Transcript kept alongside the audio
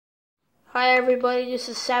Hi everybody, this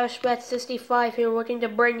is SavageBet65 here, looking to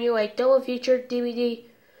bring you a double feature DVD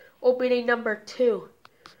opening number 2.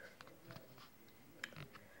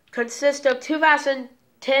 Consists of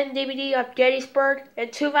 2010 DVD of Gettysburg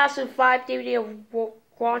and 2005 DVD of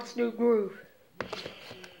Quant's New Groove.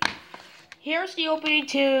 Here's the opening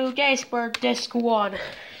to Gettysburg Disc 1.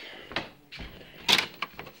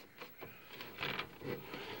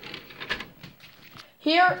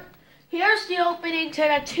 Here's the opening to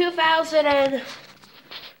the 2010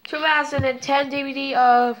 DVD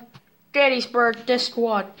of Gettysburg Disc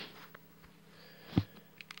 1.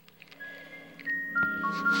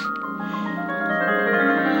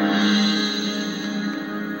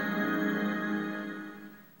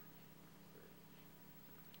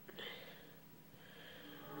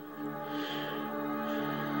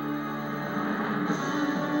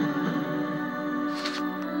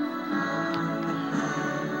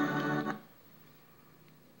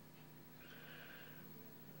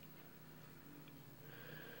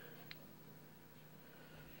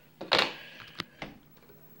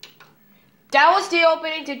 That was the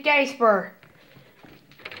opening to Gettysburg.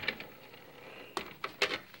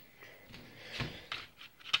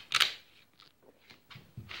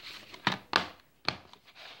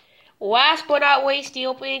 Last but not least, the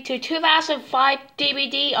opening to 2005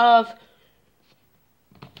 DVD of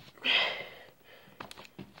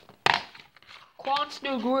Quant's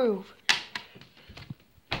New Groove.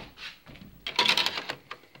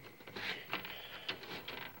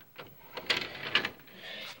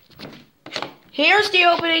 Here's the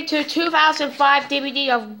opening to 2005 DVD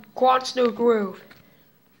of Quant's New Groove.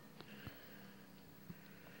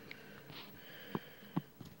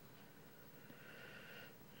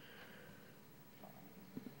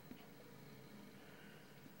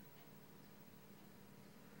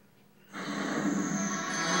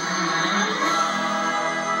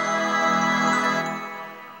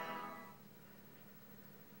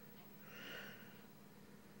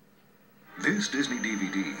 This Disney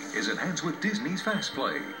DVD is enhanced with Disney's Fast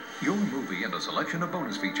Play. Your movie and a selection of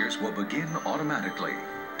bonus features will begin automatically.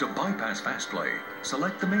 To bypass Fast Play,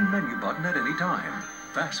 select the main menu button at any time.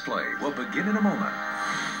 Fast Play will begin in a moment.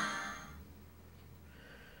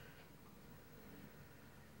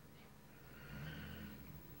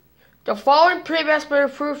 The following preview has been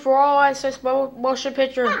approved for all licensed motion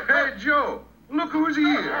pictures. Hey, Joe, look who's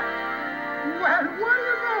here. Well, what do you know?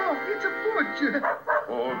 It's a butcher.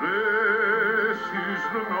 Oh, this is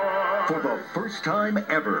the night. For the first time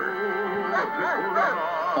ever,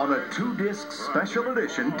 on a 2-disc special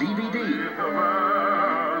edition DVD,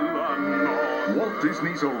 Walt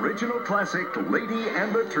Disney's original classic, Lady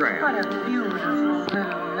and the Tramp. What a beautiful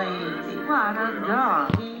little lady. What a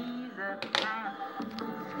dog. He's a tramp,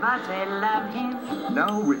 but they love him.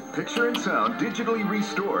 Now with picture and sound digitally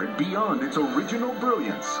restored beyond its original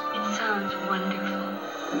brilliance. It sounds wonderful.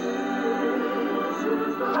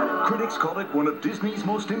 Critics call it one of Disney's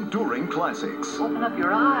most enduring classics. Open up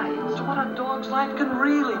your eyes to what a dog's life can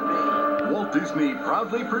really be. Walt Disney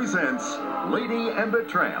proudly presents Lady and the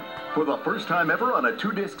Tramp for the first time ever on a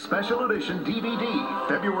 2-disc special edition DVD,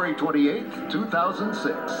 February 28th,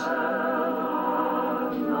 2006.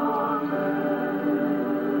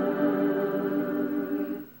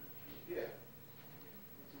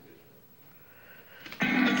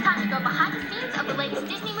 It's time to go behind the scenes of the latest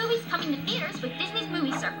Disney movies coming to theaters with Disney's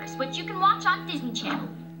Movie Surfers, which you can watch on Disney Channel.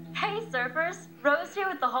 Hey surfers, Rose here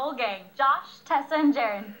with the whole gang, Josh, Tessa, and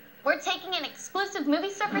Jaren. We're taking an exclusive Movie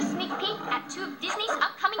Surfers sneak peek at 2 of Disney's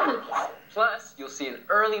upcoming movies. Plus, you'll see an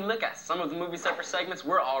early look at some of the Movie Surfer segments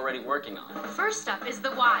we're already working on. First up is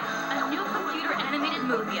The Wild, a new computer animated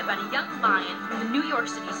movie about a young lion from the New York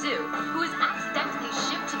City Zoo who is accidentally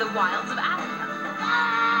shipped to the wilds of Africa.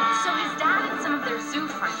 So his dad and some of their zoo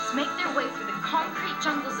friends make their way through the concrete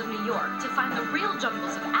jungles of New York to find the real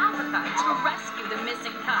jungles of Africa to rescue the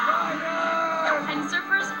missing cub. And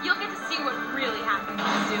surfers, you'll get to see what really happens in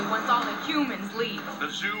the zoo once all the humans leave.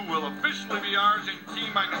 The zoo will officially be ours in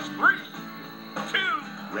T-minus 3,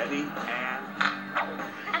 2. Ready, and...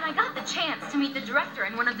 And I got the chance to meet the director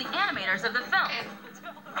and one of the animators of the film.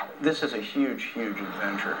 This is a huge, huge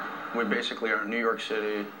adventure. We basically are in New York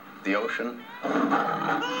City, the ocean,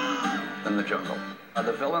 and the jungle.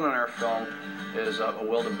 The villain in our film is a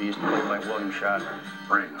wildebeest played by William Shatner.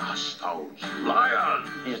 Bring us those lions.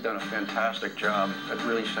 He's done a fantastic job at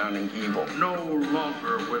really sounding evil. No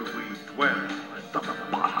longer will we dwell at the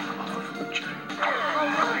bottom of the chain.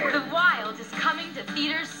 The Wild is coming to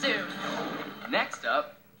theaters soon. Next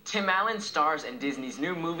up, Tim Allen stars in Disney's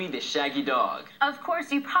new movie, The Shaggy Dog. Of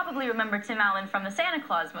course, you probably remember Tim Allen from the Santa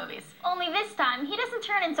Claus movies. Only this time, he doesn't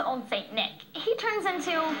turn into Old Saint Nick. He turns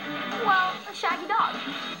into, well, a shaggy dog.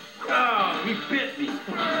 Oh, he bit me.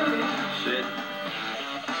 Shit.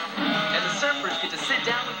 And the surfers get to sit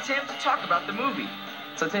down with Tim to talk about the movie.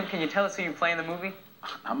 So, Tim, can you tell us who you play in the movie?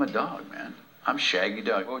 I'm a dog, man. I'm Shaggy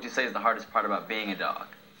Dog. What would you say is the hardest part about being a dog?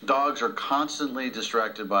 Dogs are constantly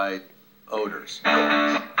distracted by odors. Liar!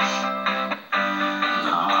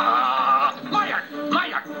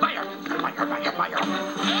 Liar! Liar! Liar! Liar!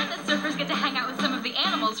 And the surfers get to hang out with some of the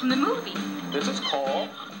animals from the movie. This is Cole.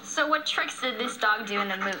 So what tricks did this dog do in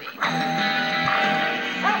the movie?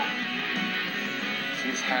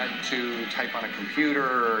 He's had to type on a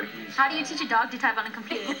computer. How do you teach a dog to type on a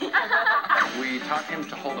computer? We taught him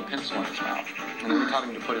to hold a pencil in his mouth. And then we taught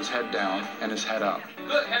him to put his head down and his head up.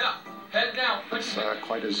 Good, head up. Head down. It's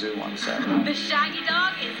quite a zoo on set. The Shaggy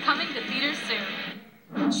Dog is coming to theaters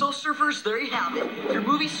soon. So, surfers, there you have it. Your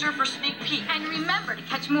movie surfer sneak peek. And remember to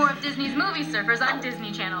catch more of Disney's Movie Surfers on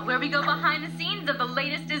Disney Channel, where we go behind the scenes of the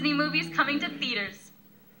latest Disney movies coming to theaters.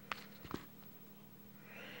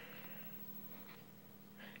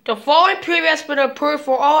 The following preview has been approved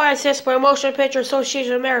for all access by Motion Picture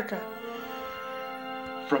Association of America.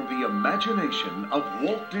 From the imagination of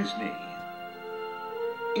Walt Disney,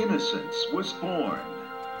 innocence was born,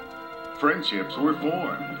 friendships were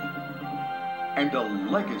formed, and a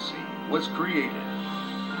legacy was created.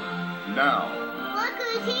 Now, Look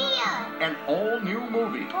who's here! an all-new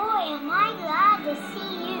movie, Boy, am I glad to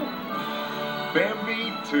see you.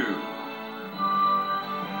 Bambi 2.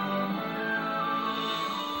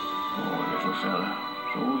 Poor little fella,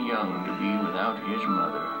 so young to be without his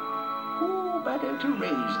mother. Who better to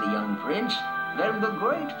raise the young prince than the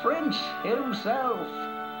great prince himself?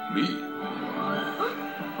 Me?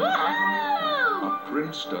 Whoa! A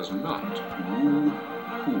prince does not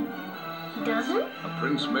woo-hoo. He doesn't? A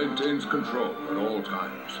prince maintains control at all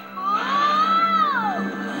times. Whoa!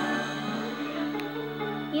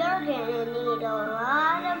 You're gonna need a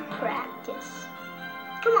lot of practice.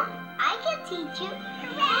 Come on, I can teach you.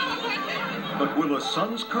 But will a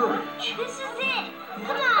son's courage This is it.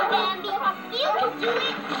 Come on, Bambi. You can do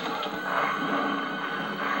it.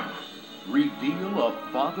 reveal a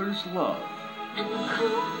father's love? And the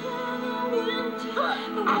colder the winter,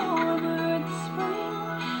 the warmer the spring,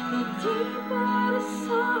 the deeper the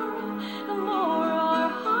sorrow, the more our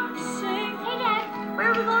hearts sing. Hey, Dad, where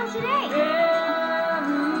are we going today?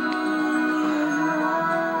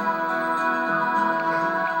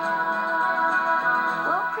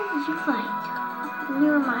 What would you like when you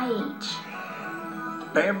were my age?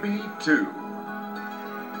 Bambi 2.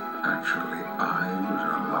 Actually, I was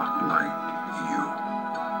a lot like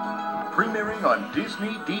Premiering on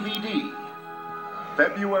Disney DVD,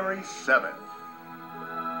 February 7th.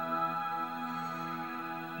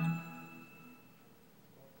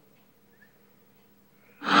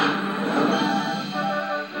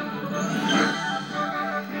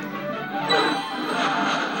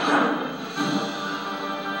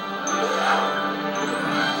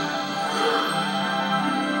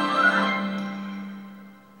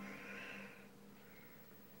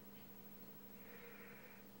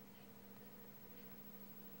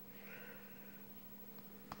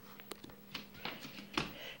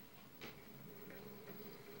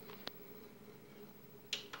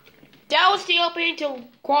 That was the opening to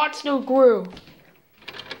Gront's New Groove.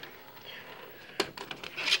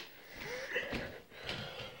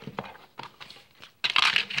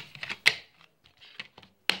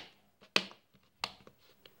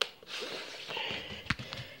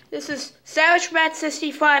 This is Savage Matt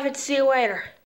 65 and see you later.